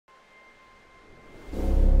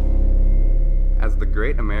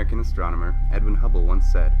great American astronomer Edwin Hubble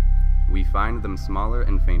once said, "We find them smaller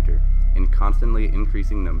and fainter, in constantly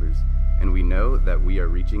increasing numbers, and we know that we are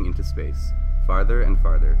reaching into space, farther and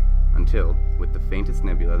farther, until, with the faintest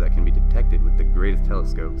nebula that can be detected with the greatest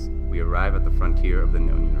telescopes, we arrive at the frontier of the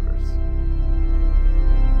known universe."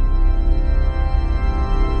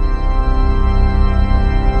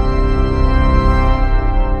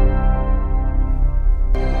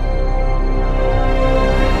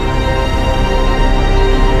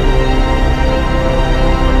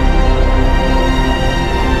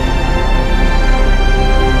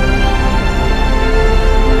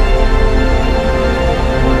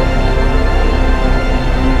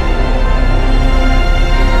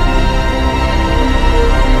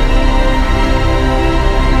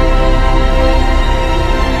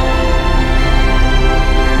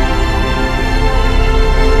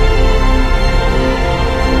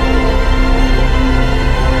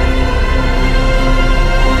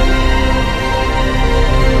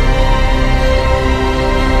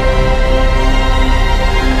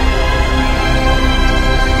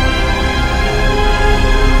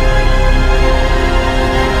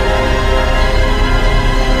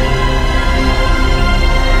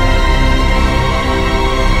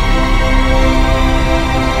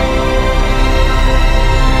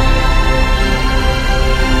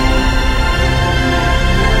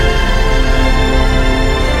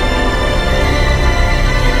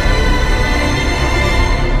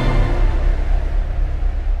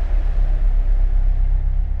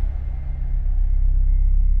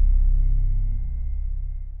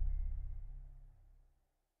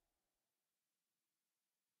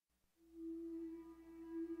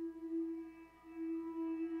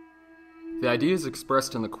 The ideas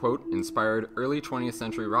expressed in the quote inspired early 20th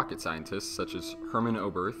century rocket scientists such as Hermann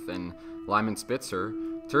Oberth and Lyman Spitzer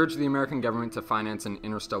to urge the American government to finance an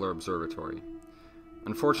interstellar observatory.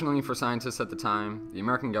 Unfortunately for scientists at the time, the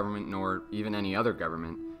American government, nor even any other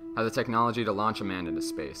government, had the technology to launch a man into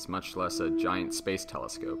space, much less a giant space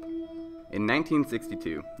telescope. In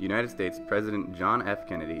 1962, United States President John F.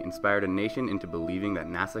 Kennedy inspired a nation into believing that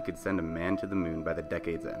NASA could send a man to the moon by the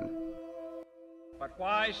decade's end. But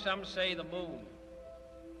why, some say, the moon?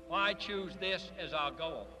 Why choose this as our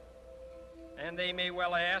goal? And they may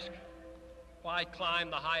well ask, why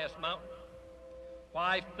climb the highest mountain?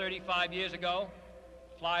 Why, 35 years ago,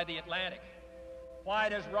 fly the Atlantic? Why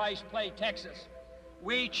does Rice play Texas?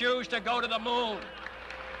 We choose to go to the moon.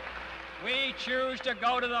 We choose to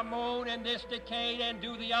go to the moon in this decade and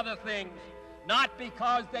do the other things, not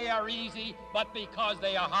because they are easy, but because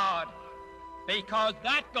they are hard. Because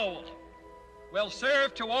that goal will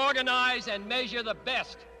serve to organize and measure the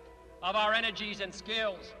best of our energies and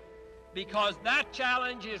skills, because that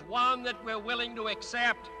challenge is one that we're willing to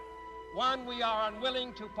accept, one we are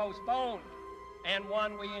unwilling to postpone, and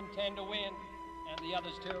one we intend to win, and the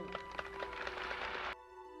others too.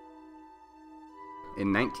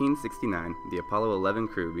 In 1969, the Apollo 11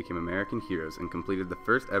 crew became American heroes and completed the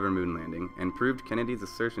first ever moon landing and proved Kennedy's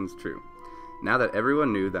assertions true. Now that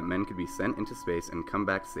everyone knew that men could be sent into space and come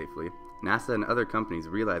back safely, NASA and other companies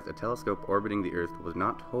realized a telescope orbiting the Earth was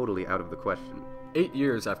not totally out of the question. 8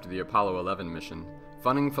 years after the Apollo 11 mission,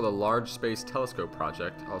 funding for the Large Space Telescope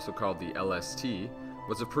Project, also called the LST,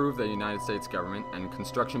 was approved by the United States government and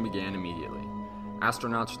construction began immediately.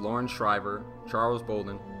 Astronauts Lauren Shriver, Charles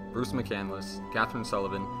Bolden, Bruce McCandless, Catherine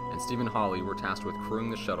Sullivan, and Stephen Hawley were tasked with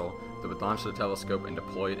crewing the shuttle that would launch the telescope and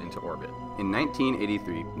deploy it into orbit. In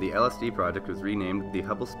 1983, the LST project was renamed the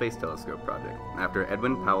Hubble Space Telescope Project, after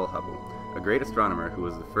Edwin Powell Hubble, a great astronomer who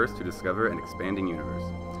was the first to discover an expanding universe.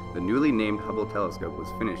 The newly named Hubble Telescope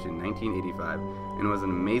was finished in 1985 and was an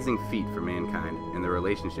amazing feat for mankind in their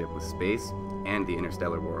relationship with space and the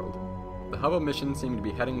interstellar world. The Hubble mission seemed to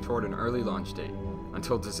be heading toward an early launch date,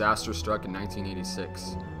 until disaster struck in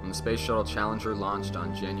 1986, when the Space Shuttle Challenger launched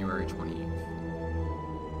on January 28th.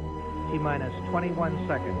 T-minus 21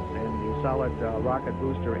 seconds, and the solid rocket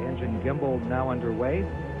booster engine gimbal now underway.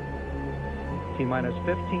 T-minus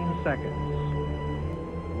 15 seconds.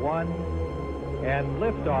 1, and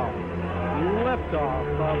liftoff. Liftoff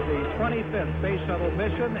of the 25th Space Shuttle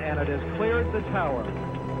mission, and it has cleared the tower.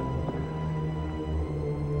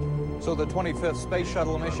 So the 25th Space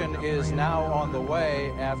Shuttle mission is now on the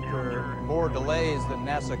way after more delays than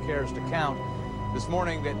NASA cares to count. This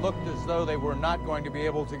morning it looked as though they were not going to be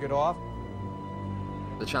able to get off.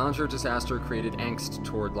 The Challenger disaster created angst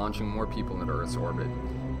toward launching more people into Earth's orbit.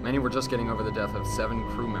 Many were just getting over the death of 7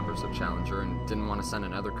 crew members of Challenger and didn't want to send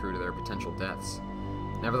another crew to their potential deaths.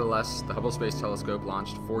 Nevertheless, the Hubble Space Telescope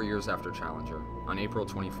launched 4 years after Challenger, on April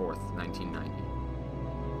 24th, 1990.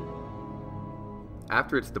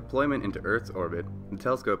 After its deployment into Earth's orbit, the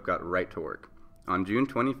telescope got right to work. On June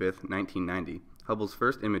 25, 1990, Hubble's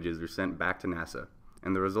first images were sent back to NASA,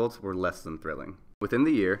 and the results were less than thrilling. Within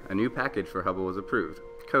the year, a new package for Hubble was approved,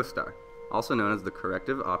 COSTAR, also known as the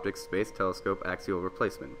Corrective Optics Space Telescope Axial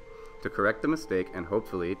Replacement, to correct the mistake and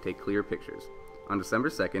hopefully take clear pictures. On December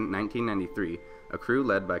 2, 1993, a crew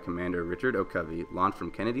led by Commander Richard O. Covey launched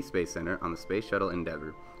from Kennedy Space Center on the Space Shuttle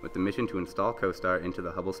Endeavour with the mission to install COSTAR into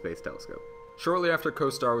the Hubble Space Telescope. Shortly after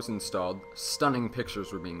COSTAR was installed, stunning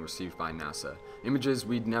pictures were being received by NASA, images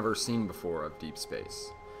we'd never seen before of deep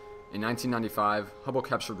space. In 1995, Hubble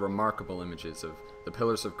captured remarkable images of the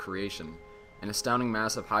pillars of creation, an astounding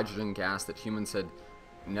mass of hydrogen gas that humans had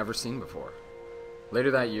never seen before.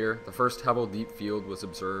 Later that year, the first Hubble Deep Field was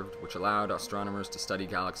observed, which allowed astronomers to study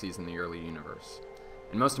galaxies in the early universe.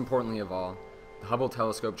 And most importantly of all, the Hubble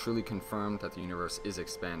telescope truly confirmed that the universe is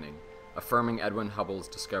expanding, affirming Edwin Hubble's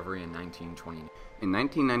discovery in 1920. In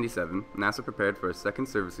 1997, NASA prepared for a second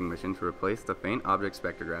servicing mission to replace the Faint Object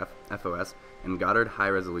Spectrograph, FOS, and Goddard High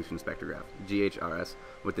Resolution Spectrograph, GHRS,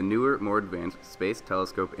 with the newer, more advanced Space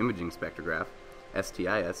Telescope Imaging Spectrograph,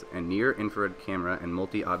 STIS, and Near Infrared Camera and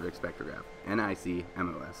Multi-Object Spectrograph,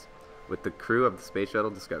 NIC-MOS, with the crew of the Space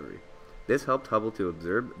Shuttle Discovery. This helped Hubble to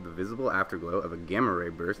observe the visible afterglow of a gamma-ray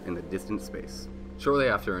burst in the distant space. Shortly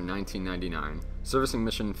after, in 1999, Servicing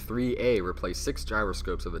Mission 3A replaced 6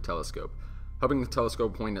 gyroscopes of the telescope, helping the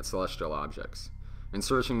telescope point at celestial objects. And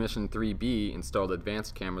Servicing Mission 3B installed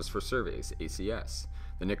Advanced Cameras for Surveys, ACS,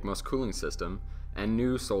 the NICMOS cooling system, and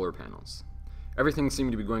new solar panels. Everything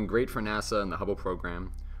seemed to be going great for NASA and the Hubble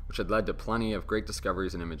program, which had led to plenty of great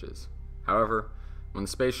discoveries and images. However, when the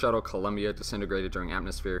Space Shuttle Columbia disintegrated during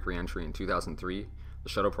atmospheric re-entry in 2003, the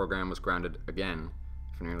shuttle program was grounded again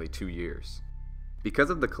for nearly 2 years. Because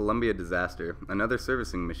of the Columbia disaster, another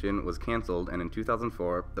servicing mission was canceled, and in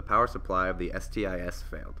 2004, the power supply of the STIS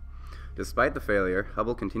failed. Despite the failure,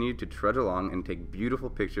 Hubble continued to trudge along and take beautiful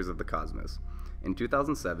pictures of the cosmos. In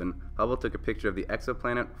 2007, Hubble took a picture of the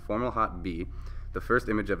exoplanet Fomalhaut b, the first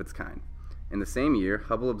image of its kind. In the same year,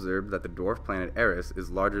 Hubble observed that the dwarf planet Eris is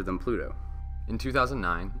larger than Pluto. In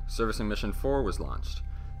 2009, Servicing Mission 4 was launched.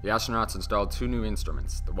 The astronauts installed 2 new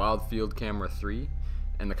instruments, the Wide Field Camera 3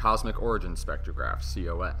 and the Cosmic Origin Spectrograph,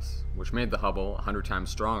 COS, which made the Hubble 100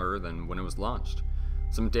 times stronger than when it was launched.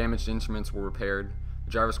 Some damaged instruments were repaired,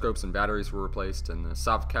 the gyroscopes and batteries were replaced, and the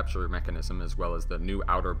soft capture mechanism as well as the new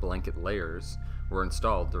outer blanket layers were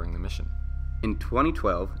installed during the mission. In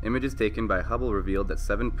 2012, images taken by Hubble revealed that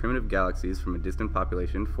 7 primitive galaxies from a distant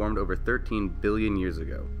population formed over 13 billion years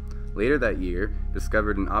ago. Later that year,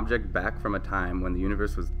 discovered an object back from a time when the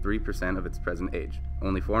universe was 3% of its present age,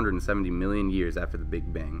 only 470 million years after the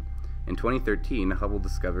Big Bang. In 2013, Hubble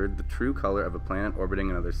discovered the true color of a planet orbiting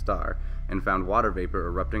another star, and found water vapor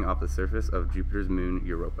erupting off the surface of Jupiter's moon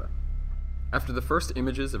Europa. After the first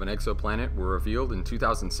images of an exoplanet were revealed in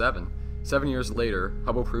 2007, 7 years later,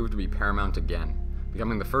 Hubble proved to be paramount again,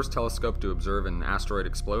 becoming the first telescope to observe an asteroid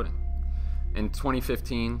exploding. In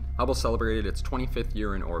 2015, Hubble celebrated its 25th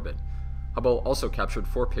year in orbit. Hubble also captured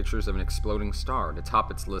 4 pictures of an exploding star to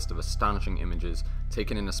top its list of astonishing images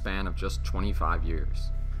taken in a span of just 25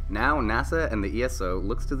 years. Now, NASA and the ESO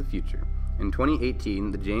looks to the future. In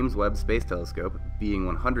 2018, the James Webb Space Telescope, being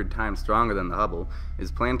 100 times stronger than the Hubble,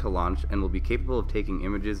 is planned to launch and will be capable of taking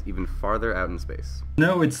images even farther out in space.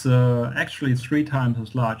 No, it's actually 3 times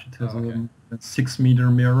as large. It has a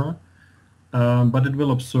 6-meter mirror, but it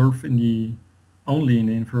will observe only in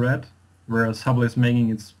the infrared, whereas Hubble is making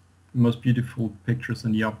its most beautiful pictures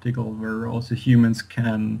in the optical, where also humans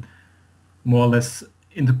can more or less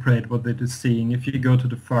interpret what it is seeing. If you go to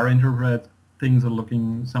the far infrared, things are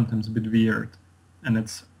looking sometimes a bit weird, and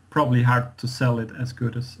it's probably hard to sell it as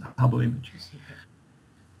good as Hubble images.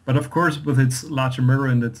 But of course, with its larger mirror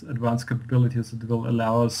and its advanced capabilities, it will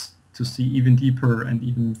allow us to see even deeper and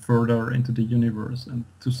even further into the universe, and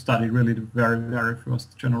to study really the very, very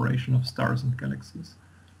first generation of stars and galaxies.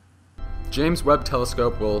 The James Webb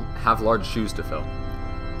Telescope will have large shoes to fill.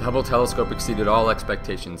 The Hubble Telescope exceeded all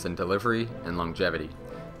expectations in delivery and longevity.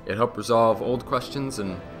 It helped resolve old questions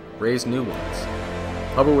and raise new ones.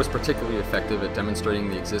 Hubble was particularly effective at demonstrating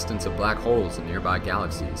the existence of black holes in nearby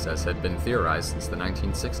galaxies, as had been theorized since the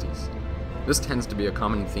 1960s. This tends to be a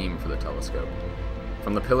common theme for the telescope.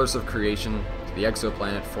 From the pillars of creation to the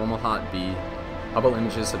exoplanet Fomalhaut b, Hubble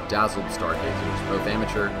images have dazzled stargazers, both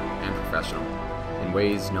amateur and professional, in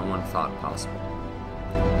ways no one thought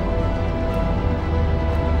possible.